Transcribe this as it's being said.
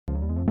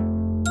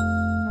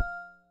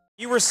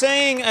You were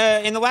saying,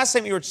 in the last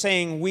segment, you were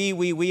saying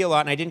we a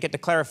lot, and I didn't get to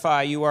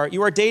clarify. You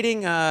are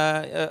dating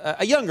a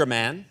younger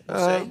man,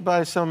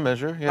 by some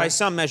measure, yeah. By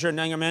some measure, a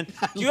younger man.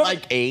 Do you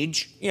like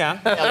age? Yeah.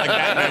 Yeah, like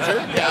that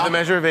measure? Yeah, the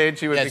measure of age,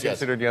 he would be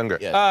considered younger.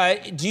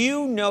 Yes. Do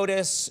you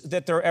notice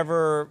that there are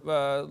ever,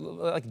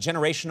 like,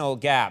 generational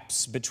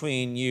gaps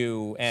between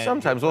you and...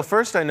 Sometimes. Well,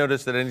 first I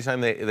noticed that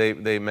anytime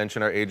they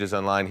mention our ages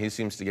online, he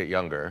seems to get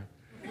younger.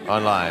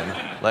 Online.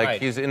 Like,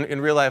 right. He's in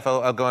real life,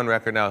 I'll go on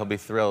record now, he'll be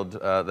thrilled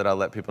that I'll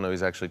let people know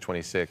he's actually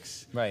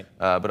 26. Right.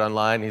 But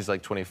online, he's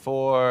like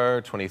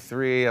 24,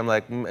 23, I'm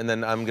like, and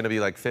then I'm gonna be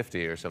like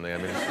 50 or something. I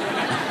mean,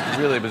 it's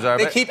really bizarre.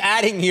 They keep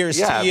adding years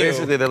to you. Yeah,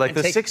 basically, they're like,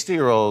 the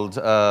 60-year-old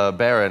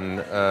Baron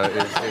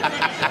is...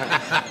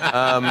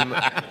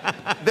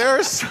 there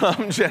are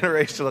some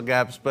generational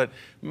gaps, but,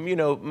 you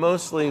know,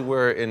 mostly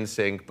we're in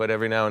sync, but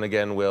every now and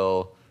again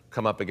we'll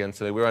come up against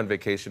something. We were on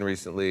vacation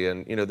recently,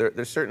 and you know,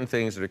 there's certain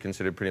things that are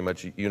considered pretty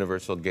much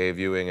universal gay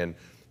viewing, and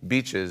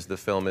Beaches, the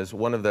film, is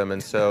one of them,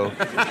 and so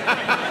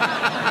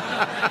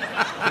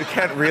we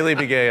can't really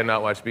be gay and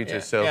not watch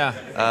Beaches. So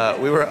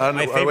we were on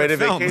our way to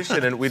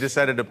vacation, and we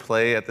decided to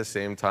play at the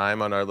same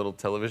time on our little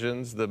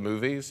televisions the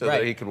movie, so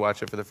that he could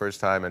watch it for the first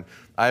time. And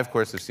I, of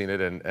course, have seen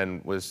it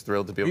and was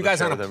thrilled to be able to share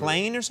with him. You guys on a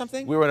plane or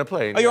something? We were on a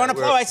plane. Oh, you're on a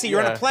plane. Oh, I see.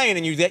 You're on a plane,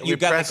 and you got like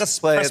press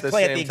play at the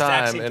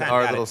exact same time in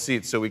our little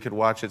seats, so we could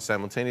watch it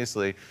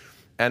simultaneously.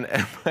 And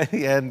by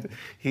the end,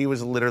 he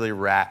was literally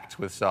racked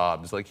with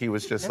sobs. Like, he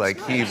was just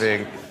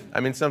heaving. I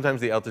mean, sometimes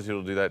the altitude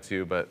will do that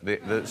too, but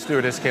the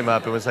stewardess came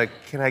up and was like,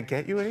 "Can I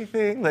get you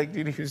anything?" Like,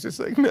 he was just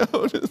like, "No,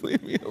 just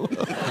leave me alone."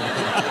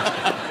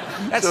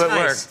 That's so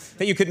nice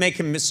that you could make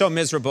him so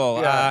miserable.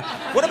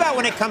 Yeah. What about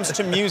when it comes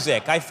to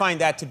music? I find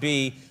that to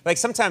be, like,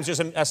 sometimes there's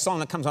a song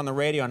that comes on the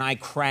radio and I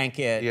crank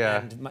it.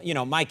 Yeah. And, you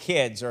know, my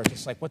kids are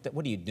just like, what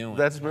are you doing?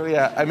 That's really,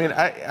 yeah. I mean,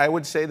 I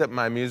would say that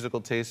my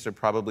musical tastes are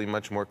probably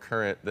much more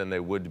current than they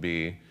would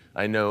be.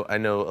 I know a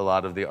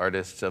lot of the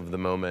artists of the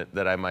moment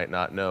that I might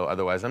not know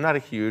otherwise. I'm not a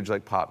huge,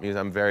 like, pop music.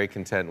 I'm very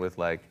content with,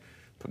 like,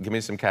 give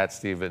me some Cat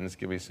Stevens,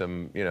 give me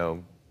some, you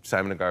know,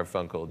 Simon &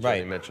 Garfunkel,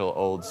 Joni Mitchell,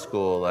 old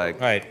school, like,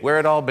 where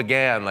it all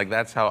began, like,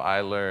 that's how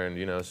I learned,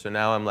 you know, so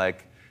now I'm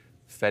like,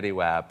 Fetty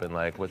Wap, and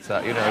like, what's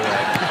up, you know,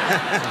 like,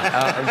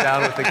 I'm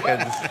down with the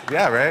kids.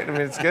 Yeah, right? I mean,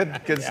 it's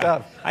good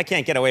stuff. I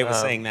can't get away with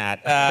saying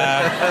that.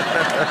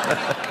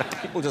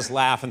 People just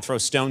laugh and throw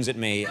stones at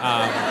me.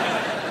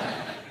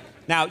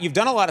 Now, you've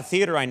done a lot of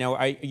theater, I know.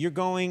 You're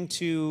going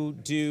to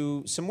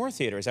do some more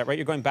theater, is that right?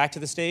 You're going back to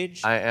the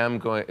stage? I am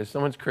going. Is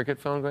someone's cricket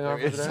phone going off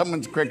over there?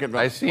 Someone's cricket phone.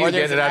 I see you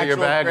getting it out of your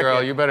bag,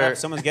 girl. You better.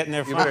 Someone's getting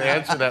their phone. You better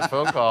answer that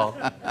phone call.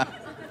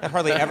 That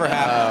hardly ever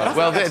happens.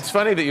 Well, it's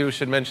funny that you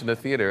should mention the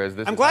theater as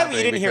this I'm glad that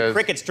you didn't hear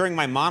crickets during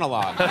my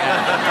monologue. That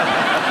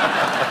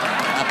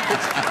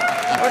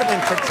would have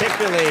been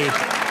particularly...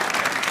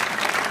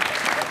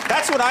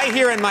 That's what I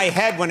hear in my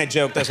head when a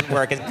joke doesn't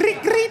work. It's greet,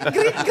 greet,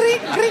 greet,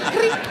 greet, greet,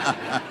 greet.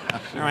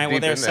 All right, well,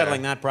 they're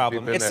settling that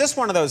problem. It's just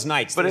one of those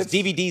nights. There's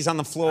DVDs on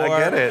the floor. I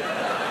get it.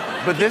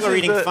 But People are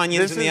eating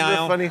Funyuns in the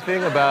aisle. This is the funny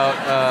thing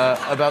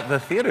about the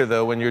theater,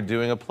 though, when you're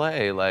doing a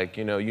play. Like,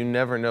 you know, you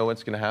never know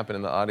what's going to happen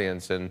in the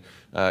audience, and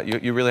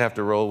you really have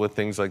to roll with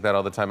things like that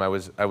all the time. I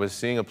was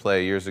seeing a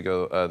play years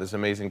ago, this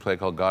amazing play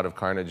called God of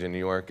Carnage in New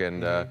York,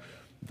 and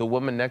the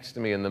woman next to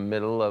me in the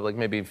middle of, like,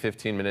 maybe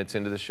 15 minutes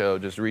into the show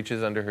just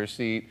reaches under her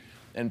seat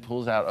and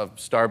pulls out a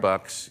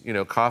Starbucks, you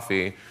know,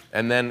 coffee,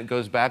 and then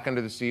goes back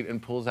under the seat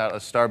and pulls out a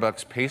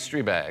Starbucks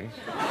pastry bag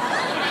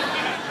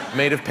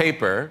made of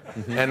paper,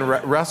 and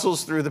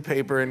rustles through the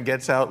paper and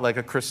gets out, like,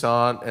 a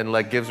croissant and,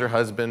 like, gives her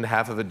husband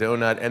half of a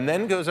donut, and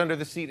then goes under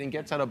the seat and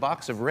gets out a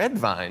box of red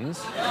vines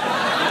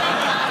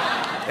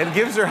and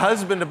gives her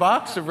husband a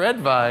box of red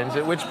vines,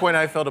 at which point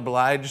I felt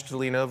obliged to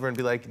lean over and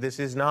be like, this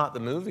is not the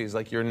movies.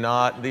 Like, you're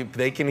not,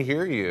 they can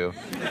hear you.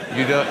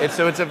 You don't,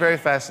 so it's a very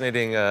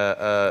fascinating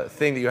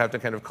thing that you have to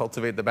kind of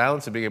cultivate the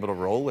balance of being able to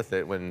roll with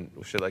it when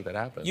shit like that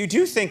happens. You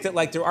do think that,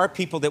 like, there are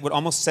people that would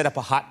almost set up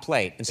a hot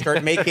plate and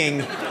start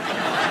making...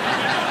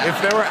 If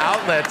there were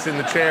outlets in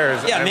the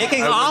chairs,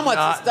 making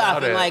omelets and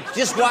stuff, and like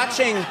just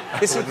watching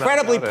this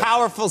incredibly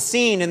powerful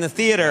scene in the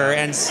theater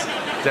and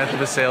Death of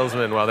a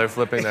Salesman while they're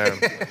flipping there.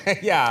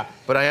 Yeah.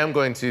 But I am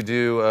going to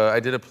do. I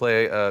did a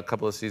play a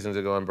couple of seasons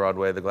ago on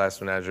Broadway, The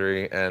Glass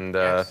Menagerie, and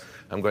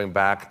I'm going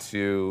back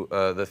to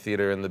the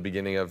theater in the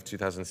beginning of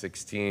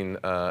 2016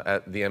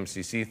 at the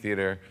MCC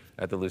Theater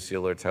at the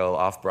Lucille Lortel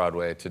off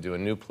Broadway to do a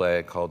new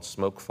play called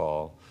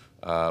Smokefall.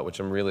 Which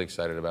I'm really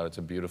excited about. It's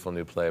a beautiful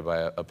new play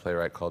by a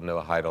playwright called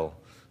Noah Heidel.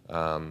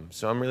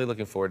 So I'm really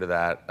looking forward to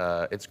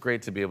that. It's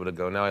great to be able to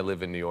go. Now I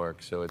live in New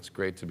York, so it's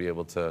great to be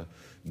able to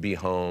be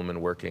home and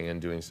working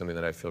and doing something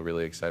that I feel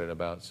really excited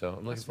about. So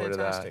I'm looking forward to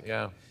that.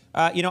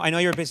 Yeah. You know, I know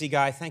you're a busy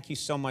guy. Thank you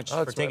so much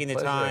for taking the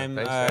time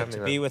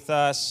to be with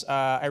us.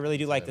 I really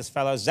do like this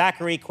fellow.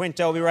 Zachary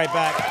Quinto, we'll be right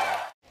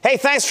back. Hey,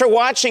 thanks for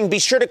watching. Be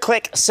sure to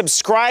click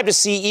subscribe to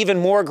see even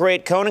more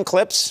great Conan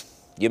clips.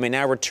 You may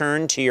now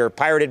return to your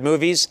pirated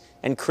movies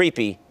and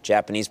creepy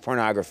Japanese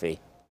pornography.